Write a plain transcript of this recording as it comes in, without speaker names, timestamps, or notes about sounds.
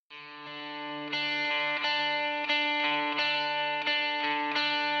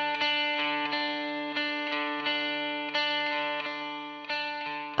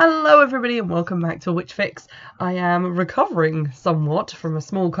Hello everybody and welcome back to Witch Fix. I am recovering somewhat from a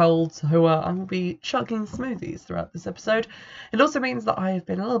small cold, so I will be chugging smoothies throughout this episode. It also means that I have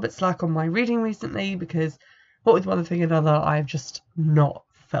been a little bit slack on my reading recently because, what with one thing and another, I've just not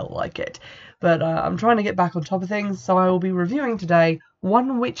felt like it. But I'm trying to get back on top of things, so I will be reviewing today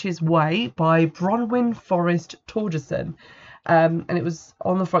One Witch's Way by Bronwyn Forrest Torgerson. And it was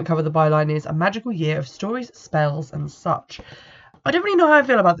on the front cover. The byline is A Magical Year of Stories, Spells and Such. I don't really know how I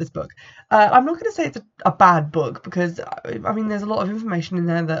feel about this book. I'm not going to say it's a bad book because, I mean, there's a lot of information in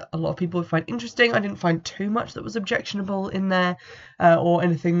there that a lot of people would find interesting. I didn't find too much that was objectionable in there or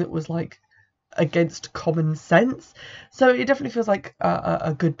anything that was, like, against common sense. So it definitely feels like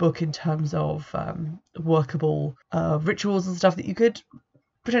a good book in terms of workable rituals and stuff that you could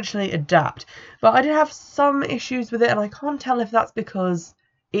potentially adapt. But I did have some issues with it, and I can't tell if that's because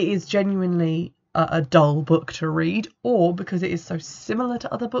it is genuinely a dull book to read, or because it is so similar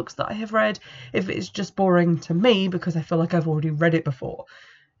to other books that I have read, if it's just boring to me because I feel like I've already read it before,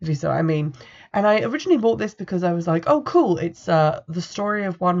 if you see what I mean. And I originally bought this because I was like, oh cool, it's the story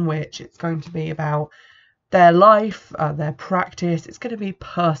of one witch. It's going to be about their life, their practice. It's going to be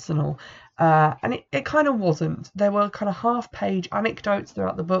personal. And it kind of wasn't. There were kind of half-page anecdotes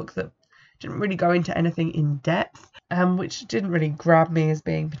throughout the book that didn't really go into anything in depth, which didn't really grab me as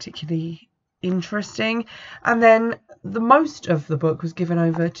being particularly interesting. And then the most of the book was given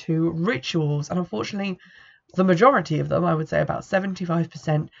over to rituals, and unfortunately the majority of them, I would say about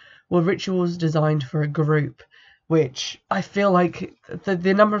 75%, were rituals designed for a group, which I feel like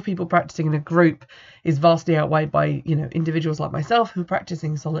the number of people practicing in a group is vastly outweighed by, you know, individuals like myself who are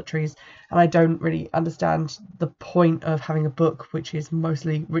practicing solitaries, and I don't really understand the point of having a book which is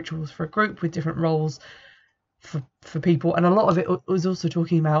mostly rituals for a group with different roles for people. And a lot of it was also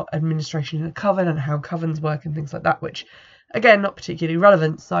talking about administration in a coven and how covens work and things like that, which again, not particularly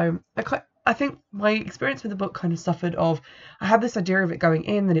relevant. So I think my experience with the book kind of suffered of, I had this idea of it going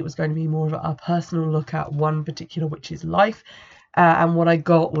in that it was going to be more of a personal look at one particular witch's life, and what I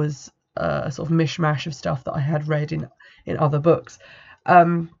got was a sort of mishmash of stuff that I had read in other books.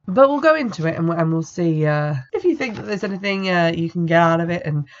 But we'll go into it and we'll see if you think that there's anything you can get out of it,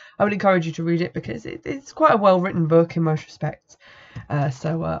 and I would encourage you to read it because it's quite a well-written book in most respects.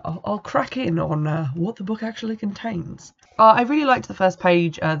 So I'll crack in on what the book actually contains. I really liked the first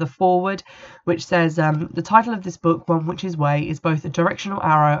page, the foreword, which says, the title of this book, One Witch's Way, is both a directional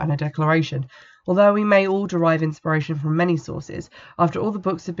arrow and a declaration. Although we may all derive inspiration from many sources, after all the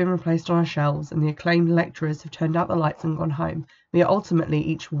books have been replaced on our shelves and the acclaimed lecturers have turned out the lights and gone home, we are ultimately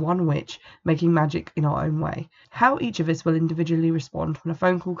each one witch, making magic in our own way. How each of us will individually respond when a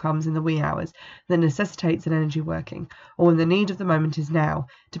phone call comes in the wee hours that necessitates an energy working, or when the need of the moment is now,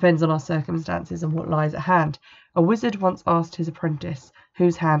 depends on our circumstances and what lies at hand. A wizard once asked his apprentice,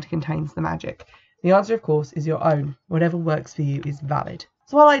 whose hand contains the magic? The answer, of course, is your own. Whatever works for you is valid.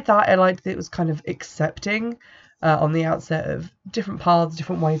 So I liked that. I liked that it was kind of accepting on the outset of different paths,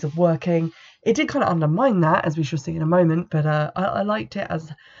 different ways of working. It did kind of undermine that, as we shall see in a moment, but I liked it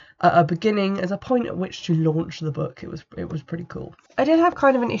as a beginning, as a point at which to launch the book. It was pretty cool. I did have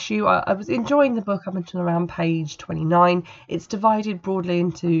kind of an issue. I was enjoying the book up until around page 29. It's divided broadly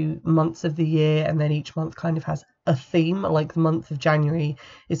into months of the year, and then each month kind of has a theme. Like the month of January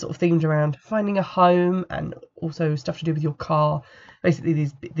is sort of themed around finding a home and also stuff to do with your car. Basically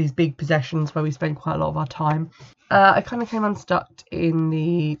these big possessions where we spend quite a lot of our time. I kind of came unstuck in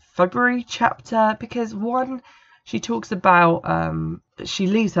the February chapter because, one, she talks about she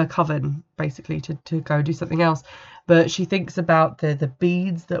leaves her coven basically to go do something else, but she thinks about the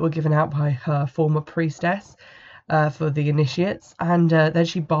beads that were given out by her former priestess for the initiates, and then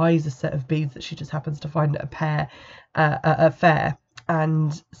she buys a set of beads that she just happens to find at a fair,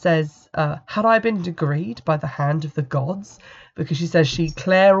 and says, had I been degreed by the hand of the gods? Because she says she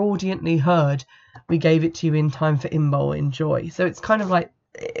clairaudiently heard, we gave it to you in time for Imbolc, enjoy. So it's kind of like,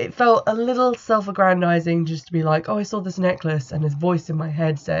 it felt a little self-aggrandizing just to be like, oh, I saw this necklace and his voice in my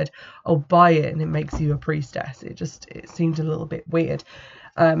head said, oh, buy it and it makes you a priestess. It seemed a little bit weird.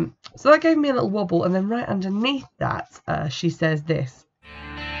 So that gave me a little wobble, and then right underneath that she says this: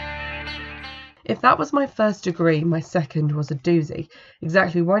 if that was my first degree, my second was a doozy.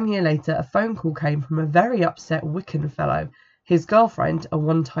 Exactly 1 year later, a phone call came from a very upset Wiccan fellow. His girlfriend, a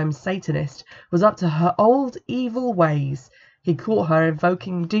one-time Satanist, was up to her old evil ways. He caught her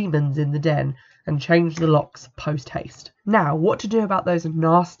invoking demons in the den and changed the locks post-haste. Now, what to do about those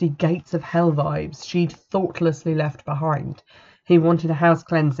nasty gates of hell vibes she'd thoughtlessly left behind? He wanted a house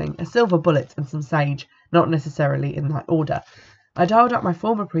cleansing, a silver bullet and some sage, not necessarily in that order. I dialed up my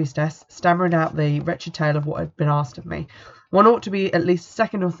former priestess, stammering out the wretched tale of what had been asked of me. One ought to be at least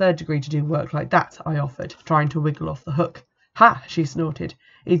second or third degree to do work like that, I offered, trying to wiggle off the hook. Ha! She snorted.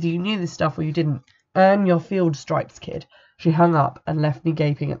 Either you knew this stuff or you didn't. Earn your field stripes, kid. She hung up and left me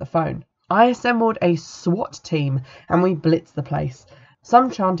gaping at the phone. I assembled a SWAT team and we blitzed the place.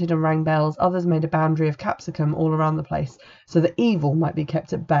 Some chanted and rang bells, others made a boundary of capsicum all around the place, so that evil might be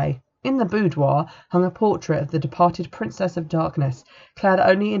kept at bay. In the boudoir hung a portrait of the departed Princess of Darkness, clad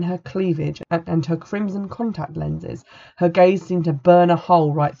only in her cleavage and her crimson contact lenses. Her gaze seemed to burn a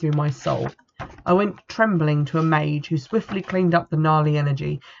hole right through my soul. I went trembling to a mage who swiftly cleaned up the gnarly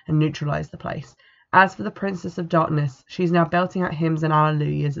energy and neutralized the place. As for the Princess of Darkness, she's now belting out hymns and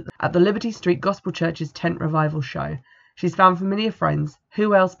alleluias at the Liberty Street Gospel Church's tent revival show. She's found familiar friends.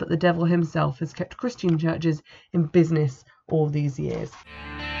 Who else but the devil himself has kept Christian churches in business all these years?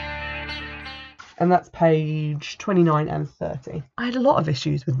 And that's page 29 and 30. I had a lot of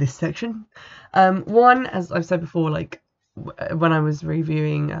issues with this section. One, as I've said before, like when I was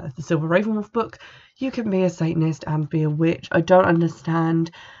reviewing the Silver Ravenwolf book, you can be a Satanist and be a witch. I don't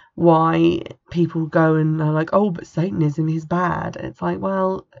understand why people go and are like, oh, but Satanism is bad. It's like,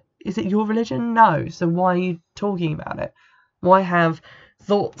 well, is it your religion? No. So why are you talking about it? Why have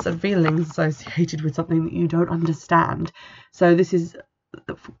thoughts and feelings associated with something that you don't understand? So this is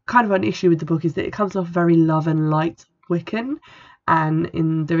kind of an issue with the book, is that it comes off very love and light Wiccan, and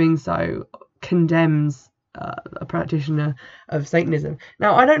in doing so condemns a practitioner of Satanism.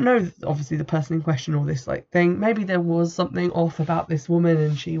 Now, I don't know, obviously, the person in question or this thing. Maybe there was something off about this woman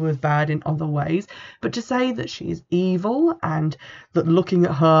and she was bad in other ways. But to say that she is evil and that looking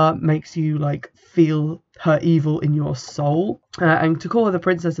at her makes you feel her evil in your soul, and to call her the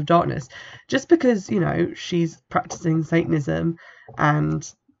Princess of Darkness just because she's practicing Satanism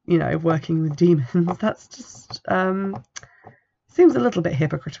and working with demons, that's just seems a little bit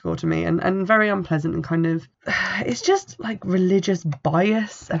hypocritical to me and very unpleasant, and kind of, it's just religious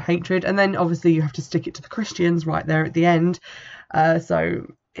bias and hatred. And then obviously you have to stick it to the Christians right there at the end. So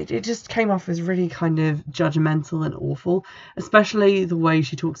it just came off as really kind of judgmental and awful, especially the way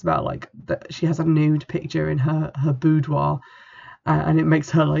she talks about that she has a nude picture in her boudoir. And it makes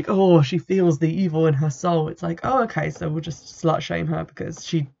her oh, she feels the evil in her soul. It's like, oh, okay, so we'll just slut shame her because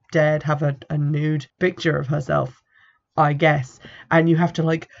she dared have a nude picture of herself, I guess. And you have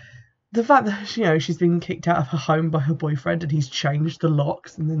to the fact that she's been kicked out of her home by her boyfriend and he's changed the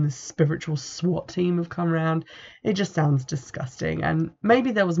locks, and then the spiritual SWAT team have come around. It just sounds disgusting, and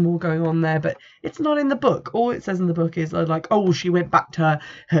maybe there was more going on there, but it's not in the book. All it says in the book is oh, she went back to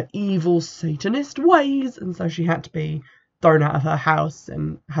her evil Satanist ways, and so she had to be thrown out of her house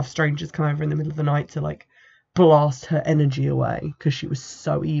and have strangers come over in the middle of the night to blast her energy away because she was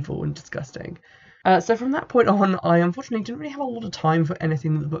so evil and disgusting. So from that point on, I unfortunately didn't really have a lot of time for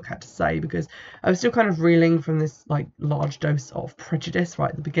anything that the book had to say, because I was still kind of reeling from this large dose of prejudice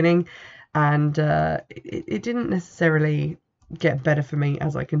right at the beginning, and it didn't necessarily get better for me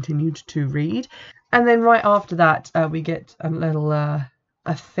as I continued to read. And then right after that, we get a little a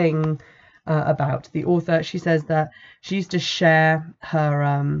thing about the author. She says that she used to share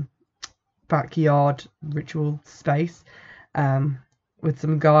her backyard ritual space with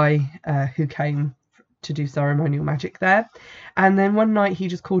some guy who came to do ceremonial magic there. And then one night he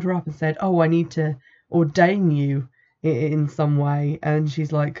just called her up and said, oh, I need to ordain you in some way. And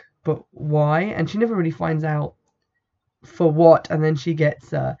she's like, but why? And she never really finds out for what. And then she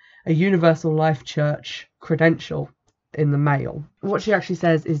gets a Universal Life Church credential in the mail. What she actually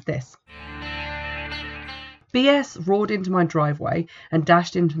says is this: BS roared into my driveway and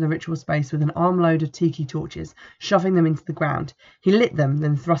dashed into the ritual space with an armload of tiki torches, shoving them into the ground. He lit them,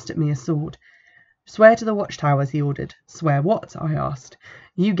 then thrust at me a sword. Swear to the watchtowers, he ordered. Swear what? I asked.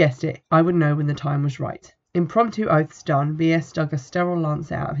 You guessed it. I would know when the time was right. Impromptu oaths done, BS dug a sterile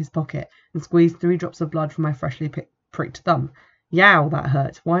lancet out of his pocket and squeezed 3 drops of blood from my freshly pricked thumb. Yow, that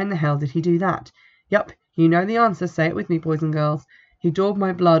hurt. Why in the hell did he do that? Yup, you know the answer. Say it with me, boys and girls. He daubed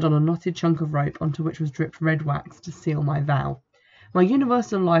my blood on a knotted chunk of rope onto which was dripped red wax to seal my vow. My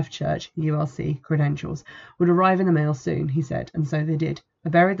Universal Life Church, ULC, credentials would arrive in the mail soon, he said, and so they did. I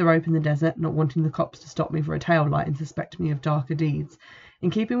buried the rope in the desert, not wanting the cops to stop me for a tail light and suspect me of darker deeds.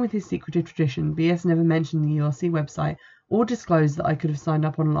 In keeping with his secretive tradition, BS never mentioned the ULC website or disclosed that I could have signed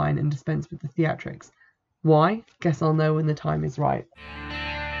up online and dispensed with the theatrics. Why? Guess I'll know when the time is right.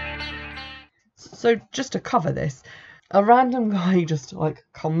 So just to cover this, a random guy just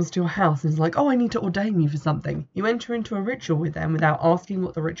comes to your house and is like, oh, I need to ordain you for something. You enter into a ritual with them without asking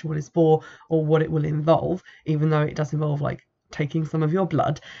what the ritual is for or what it will involve, even though it does involve taking some of your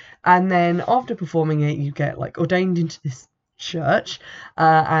blood. And then after performing it, you get ordained into this church,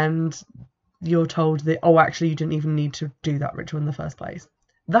 and you're told that, oh, actually, you didn't even need to do that ritual in the first place.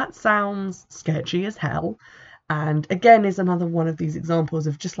 That sounds sketchy as hell. And again, is another one of these examples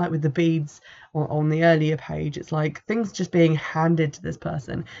of, just like with the beads on the earlier page, it's like things just being handed to this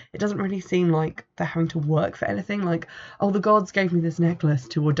person. It doesn't really seem like they're having to work for anything. Like, oh, the gods gave me this necklace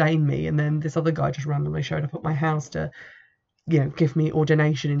to ordain me, and then this other guy just randomly showed up at my house to, give me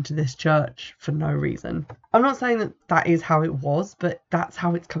ordination into this church for no reason. I'm not saying that that is how it was, but that's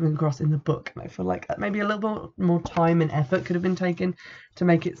how it's coming across in the book. And I feel like maybe a little bit more time and effort could have been taken to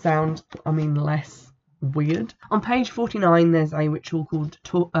make it sound, less weird. On page 49, there's a ritual called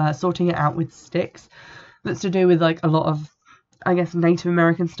sorting it out with sticks. That's to do with like a lot of, I guess, Native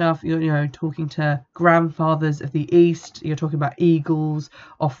American stuff. You're talking to grandfathers of the East. You're talking about eagles,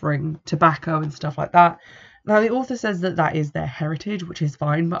 offering tobacco and stuff like that. Now, the author says that that is their heritage, which is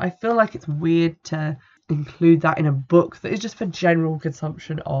fine, but I feel like it's weird to include that in a book that is just for general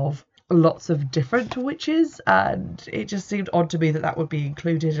consumption of lots of different witches, and it just seemed odd to me that that would be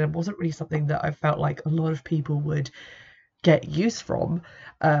included, and it wasn't really something that I felt like a lot of people would get use from,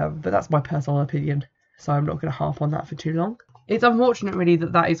 but that's my personal opinion, so I'm not going to harp on that for too long. It's unfortunate really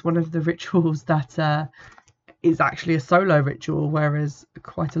that is one of the rituals that is actually a solo ritual, whereas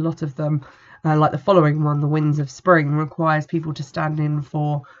quite a lot of them, like the following one, the Winds of Spring, requires people to stand in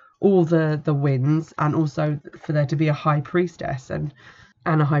for all the winds, and also for there to be a high priestess and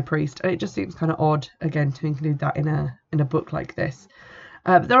a high priest. And it just seems kind of odd, again, to include that in a book like this.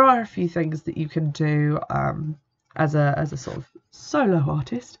 But there are a few things that you can do as a sort of solo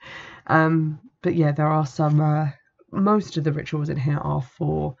artist. But yeah, there are some. Most of the rituals in here are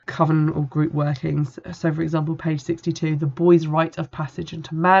for coven or group workings. So, for example, page 62, the boy's rite of passage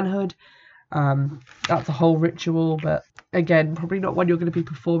into manhood. That's a whole ritual, but again, probably not one you're going to be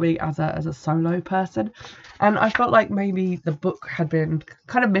performing as a solo person. And I felt like maybe the book had been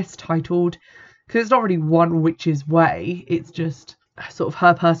kind of mistitled, because it's not really one witch's way. It's just sort of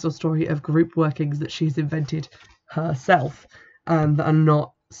her personal story of group workings that she's invented herself, that are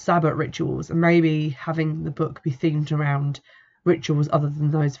not Sabbat rituals. And maybe having the book be themed around rituals other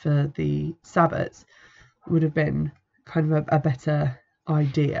than those for the Sabbats would have been kind of a better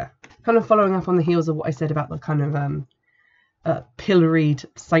idea. Kind of following up on the heels of what I said about the kind of pilloried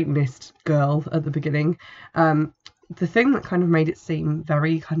Satanist girl at the beginning, the thing that kind of made it seem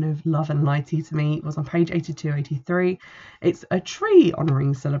very kind of love and lighty to me was on page 82-83. It's a tree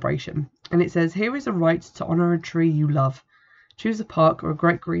honouring celebration, and it says, here is a rite to honour a tree you love. Choose a park or a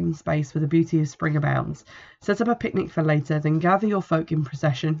great green space where the beauty of spring abounds. Set up a picnic for later, then gather your folk in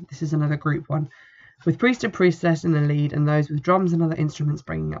procession. This is another group one, with priest and priestess in the lead, and those with drums and other instruments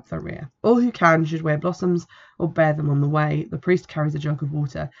bringing up the rear. All who can should wear blossoms or bear them on the way. The priest carries a jug of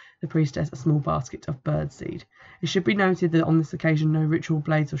water, the priestess a small basket of birdseed. It should be noted that on this occasion no ritual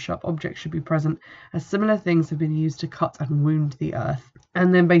blades or sharp objects should be present, as similar things have been used to cut and wound the earth.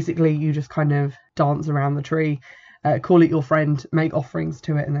 And then basically you just kind of dance around the tree, call it your friend, make offerings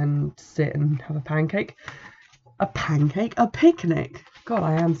to it, and then sit and have a pancake. A pancake? A picnic? God,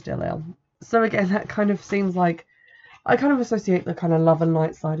 I am still ill. So again, that kind of seems like, I kind of associate the kind of love and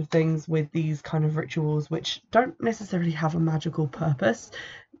light side of things with these kind of rituals, which don't necessarily have a magical purpose.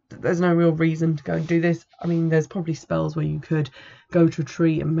 There's no real reason to go and do this. I mean, there's probably spells where you could go to a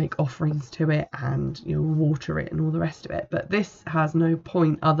tree and make offerings to it and, water it and all the rest of it. But this has no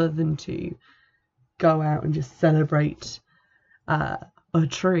point other than to go out and just celebrate a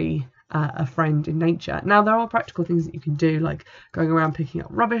tree, a friend in nature. Now, there are practical things that you can do, like going around picking up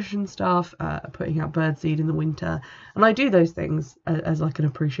rubbish and stuff, putting out birdseed in the winter, and I do those things as like an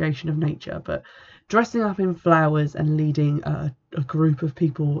appreciation of nature. But dressing up in flowers and leading a group of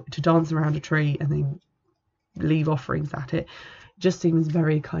people to dance around a tree and then leave offerings at it just seems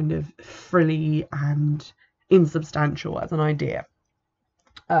very kind of frilly and insubstantial as an idea.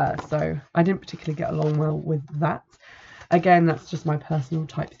 So I didn't particularly get along well with that. Again, that's just my personal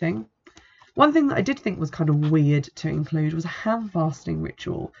type thing. One thing that I did think was kind of weird to include was a hand fasting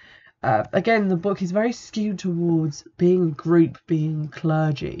ritual. Again, the book is very skewed towards being a group, being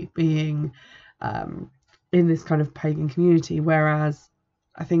clergy, being in this kind of pagan community, whereas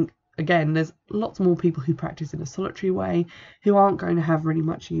I think, again, there's lots more people who practice in a solitary way who aren't going to have really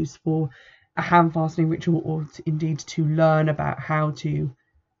much use for a hand fasting ritual, or indeed to learn about how to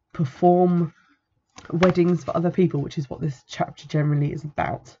perform weddings for other people, which is what this chapter generally is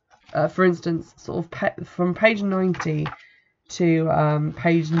about. For instance, sort of from page 90 to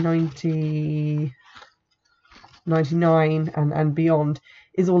page 99 and beyond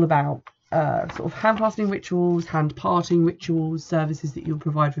is all about sort of hand fasting rituals, hand parting rituals, services that you'll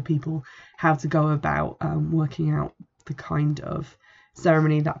provide for people, how to go about working out the kind of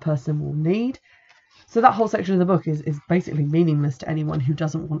ceremony that person will need. So that whole section of the book is basically meaningless to anyone who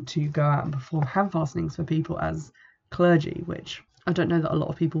doesn't want to go out and perform hand fastenings for people as clergy, which I don't know that a lot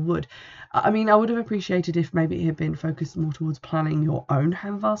of people would. I mean, I would have appreciated if maybe it had been focused more towards planning your own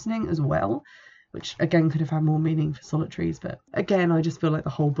hand fastening as well, which again could have had more meaning for solitaries. But again, I just feel like the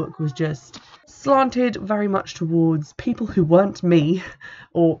whole book was just slanted very much towards people who weren't me,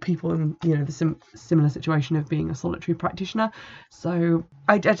 or people in, you know, the similar situation of being a solitary practitioner. So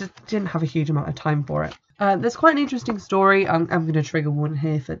I just didn't have a huge amount of time for it. There's quite an interesting story. I'm going to trigger warning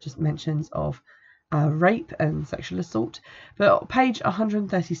here for just mentions of rape and sexual assault. But page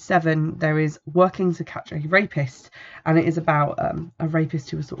 137, there is Working to Catch a Rapist, and it is about a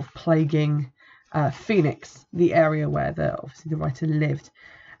rapist who was sort of plaguing Phoenix, the area where obviously the writer lived.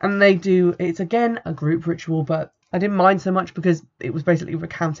 And it's again a group ritual, but I didn't mind so much because it was basically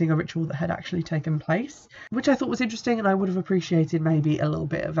recounting a ritual that had actually taken place, which I thought was interesting, and I would have appreciated maybe a little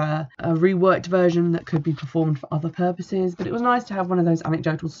bit of a reworked version that could be performed for other purposes. But it was nice to have one of those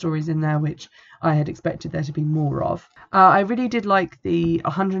anecdotal stories in there, which I had expected there to be more of. I really did like the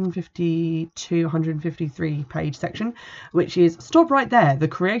 152, 153 page section, which is Stop Right There, the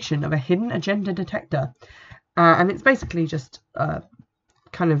creation of a hidden agenda detector. And it's basically just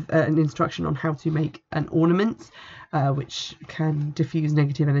kind of an instruction on how to make an ornament which can diffuse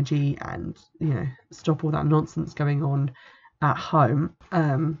negative energy and, you know, stop all that nonsense going on at home,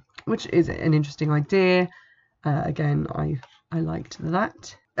 which is an interesting idea. Again, I liked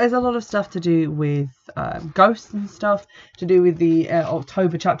that. There's a lot of stuff to do with ghosts and stuff, to do with the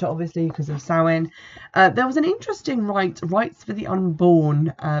October chapter, obviously, because of Samhain. There was an interesting rights for the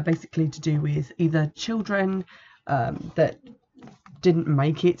unborn, basically to do with either children that didn't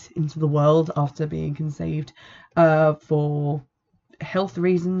make it into the world after being conceived for health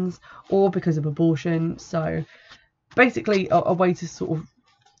reasons or because of abortion. So basically a way to sort of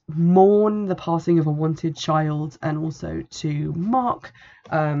mourn the passing of a wanted child, and also to mark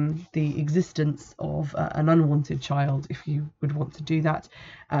the existence of an unwanted child, if you would want to do that,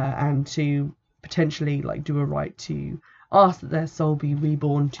 and to potentially like do a right to ask that their soul be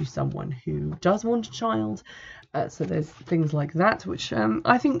reborn to someone who does want a child. So there's things like that, which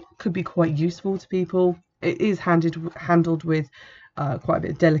I think could be quite useful to people. It is handled with quite a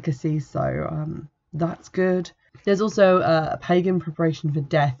bit of delicacy, so that's good. There's also a pagan preparation for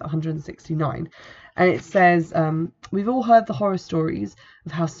death, 169, and it says, we've all heard the horror stories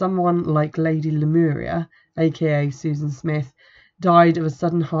of how someone like Lady Lemuria, aka Susan Smith, died of a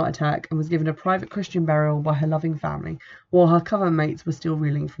sudden heart attack and was given a private Christian burial by her loving family, while her cover mates were still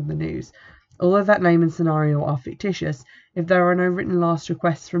reeling from the news. Although that name and scenario are fictitious, if there are no written last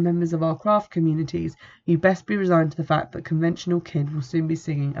requests from members of our craft communities, you best be resigned to the fact that conventional kin will soon be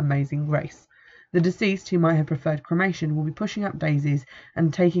singing Amazing Grace. The deceased, who might have preferred cremation, will be pushing up daisies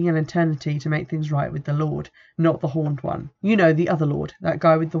and taking an eternity to make things right with the Lord, not the horned one. You know, the other Lord, that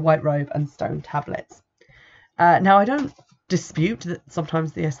guy with the white robe and stone tablets. Now, I don't dispute that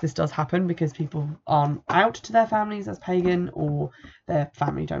sometimes, yes, this does happen because people aren't out to their families as pagan, or their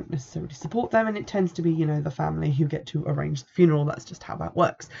family don't necessarily support them, and it tends to be, you know, the family who get to arrange the funeral. That's just how that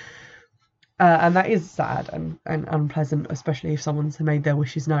works. And that is sad and unpleasant, especially if someone's made their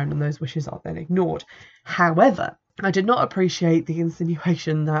wishes known and those wishes are then ignored. However, I did not appreciate the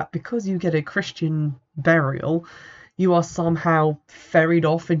insinuation that because you get a Christian burial, you are somehow ferried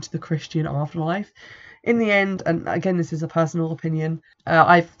off into the Christian afterlife. In the end, and again, this is a personal opinion,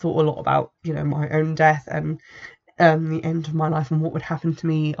 I've thought a lot about, you know, my own death and the end of my life and what would happen to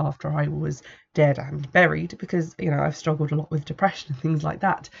me after I was dead and buried, because, you know, I've struggled a lot with depression and things like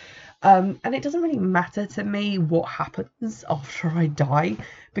that. And it doesn't really matter to me what happens after I die,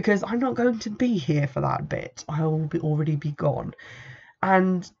 because I'm not going to be here for that bit. I will already be gone.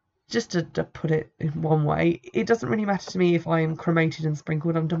 And just to put it in one way, it doesn't really matter to me if I am cremated and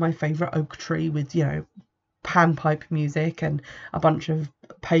sprinkled under my favourite oak tree with, you know, panpipe music and a bunch of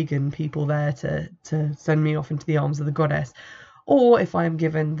pagan people there to send me off into the arms of the goddess, or if I am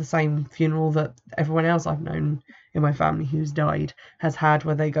given the same funeral that everyone else I've known in my family who's died has had,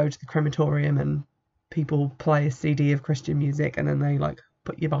 where they go to the crematorium and people play a CD of Christian music and then they like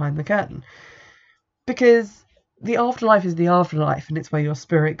put you behind the curtain. Because the afterlife is the afterlife, and it's where your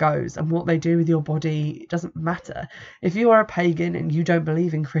spirit goes, and what they do with your body doesn't matter. If you are a pagan and you don't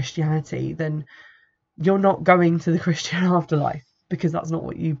believe in Christianity, then you're not going to the Christian afterlife, because that's not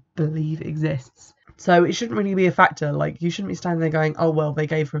what you believe exists. So it shouldn't really be a factor. Like, you shouldn't be standing there going, oh, well, they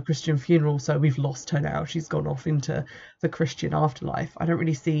gave her a Christian funeral, so we've lost her now. She's gone off into the Christian afterlife. I don't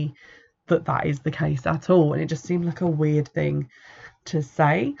really see that is the case at all. And it just seemed like a weird thing to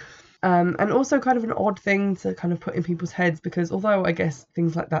say. And also kind of an odd thing to kind of put in people's heads, because although I guess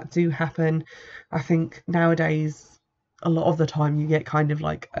things like that do happen, I think nowadays a lot of the time you get kind of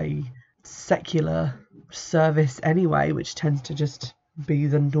like a secular service anyway, which tends to just be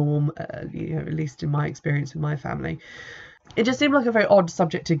the norm, at least in my experience with my family. It just seemed like a very odd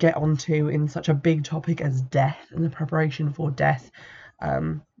subject to get onto in such a big topic as death and the preparation for death.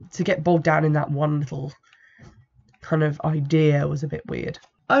 To get bogged down in that one little kind of idea was a bit weird.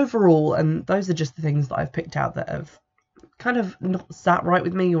 Overall, and those are just the things that I've picked out that have kind of not sat right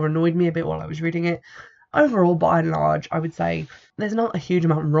with me or annoyed me a bit while I was reading it. Overall, by and large, I would say there's not a huge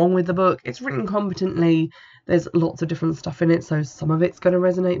amount wrong with the book. It's written competently. There's lots of different stuff in it, so some of it's going to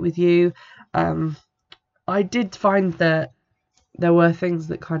resonate with you. I did find that there were things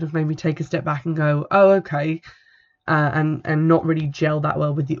that kind of made me take a step back and go, oh, okay, and not really gel that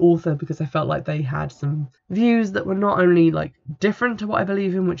well with the author, because I felt like they had some views that were not only like different to what I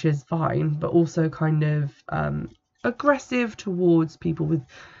believe in, which is fine, but also kind of aggressive towards people with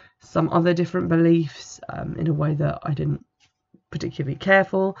some other different beliefs in a way that I didn't particularly care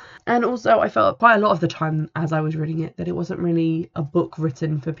for. And also I felt quite a lot of the time as I was reading it that it wasn't really a book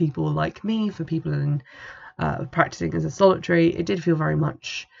written for people like me, for people in practicing as a solitary. It did feel very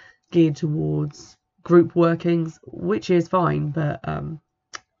much geared towards group workings, which is fine, but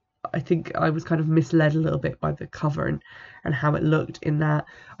I think I was kind of misled a little bit by the cover and how it looked, in that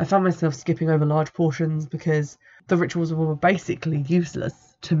I found myself skipping over large portions because the rituals were basically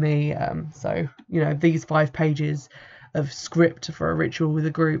useless to me. So, these 5 pages of script for a ritual with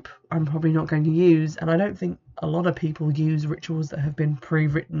a group I'm probably not going to use, and I don't think a lot of people use rituals that have been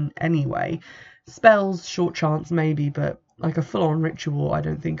pre-written anyway. Spells, short chants maybe, but like a full-on ritual I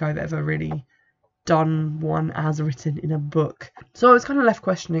don't think I've ever really done one as written in a book. So I was kind of left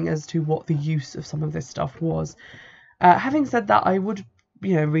questioning as to what the use of some of this stuff was. Having said that, I would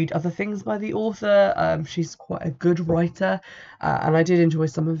read other things by the author. She's quite a good writer, and I did enjoy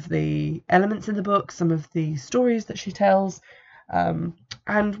some of the elements in the book, some of the stories that she tells,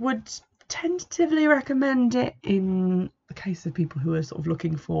 and would tentatively recommend it in the case of people who are sort of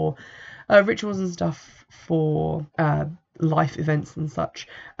looking for rituals and stuff for life events and such,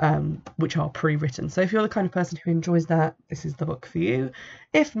 which are pre-written. So if you're the kind of person who enjoys that, this is the book for you.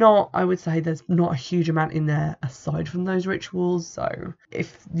 If not, I would say there's not a huge amount in there aside from those rituals. So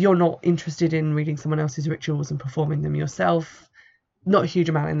if you're not interested in reading someone else's rituals and performing them yourself, not a huge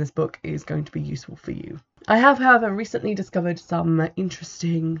amount in this book is going to be useful for you. I have, however, recently discovered some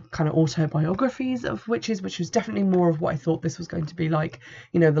interesting kind of autobiographies of witches, which was definitely more of what I thought this was going to be like,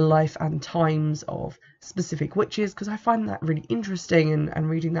 the life and times of specific witches, because I find that really interesting, and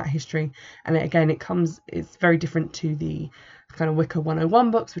reading that history. And it's very different to the kind of Wicca 101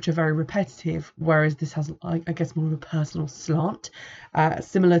 books, which are very repetitive, whereas this has, I guess, more of a personal slant,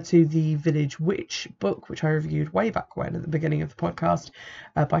 similar to the Village Witch book, which I reviewed way back when at the beginning of the podcast,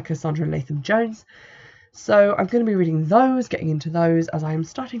 by Cassandra Latham Jones. So I'm going to be reading those, getting into those as I am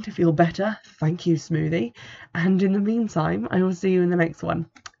starting to feel better. Thank you, Smoothie. And in the meantime, I will see you in the next one.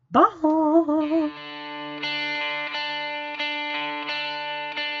 Bye!